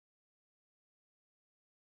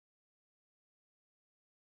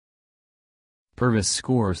Purvis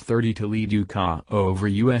scores 30 to lead UConn over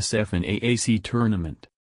USF in AAC Tournament.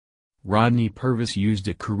 Rodney Purvis used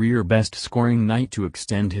a career-best scoring night to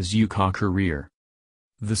extend his UConn career.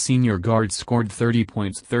 The senior guard scored 30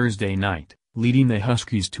 points Thursday night, leading the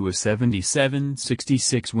Huskies to a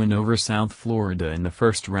 77-66 win over South Florida in the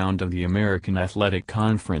first round of the American Athletic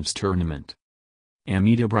Conference Tournament.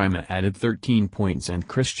 Amida Brimah added 13 points and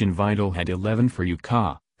Christian Vital had 11 for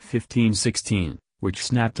UConn, 15-16, which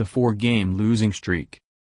snapped a 4-game losing streak.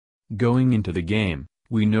 "Going into the game,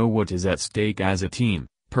 we know what is at stake as a team,"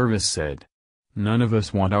 Purvis said. "None of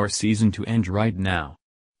us want our season to end right now.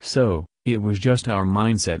 So, it was just our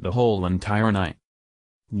mindset the whole entire night."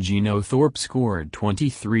 Geno Thorpe scored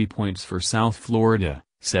 23 points for South Florida,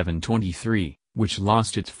 7-23, which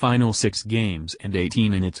lost its final 6 games and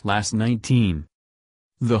 18 in its last 19.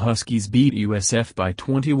 The Huskies beat USF by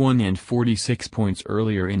 21 and 46 points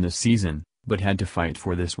earlier in the season, but had to fight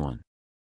for this one.